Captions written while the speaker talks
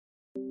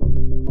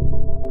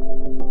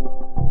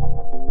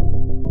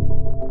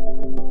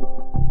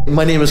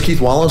My name is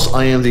Keith Wallace.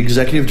 I am the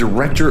executive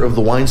director of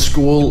the Wine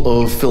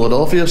School of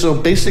Philadelphia. So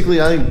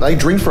basically, I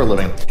drink for a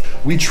living.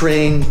 We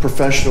train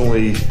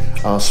professionally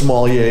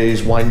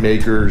sommeliers,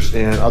 winemakers,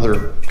 and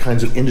other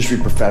kinds of industry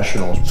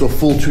professionals. So a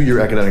full 2-year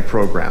academic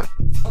program.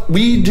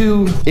 We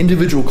do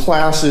individual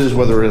classes,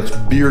 whether it's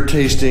beer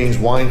tastings,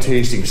 wine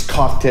tastings,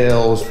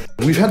 cocktails.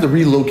 We've had to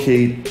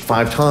relocate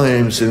 5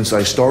 times since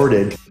I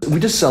started. We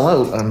just sell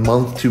out a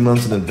month, 2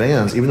 months in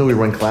advance, even though we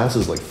run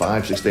classes like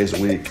 5-6 days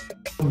a week.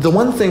 The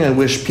one thing I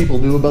wish people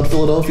knew about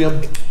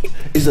Philadelphia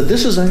is that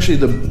this is actually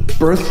the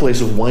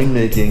birthplace of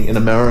winemaking in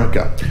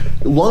America.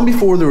 Long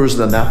before there was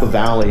the Napa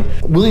Valley,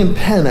 William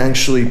Penn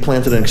actually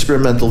planted an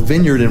experimental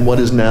vineyard in what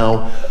is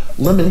now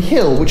Lemon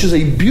Hill, which is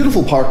a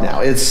beautiful park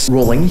now. It's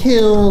rolling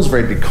hills,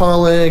 very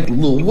bucolic, a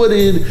little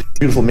wooded,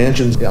 beautiful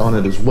mansions on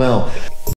it as well.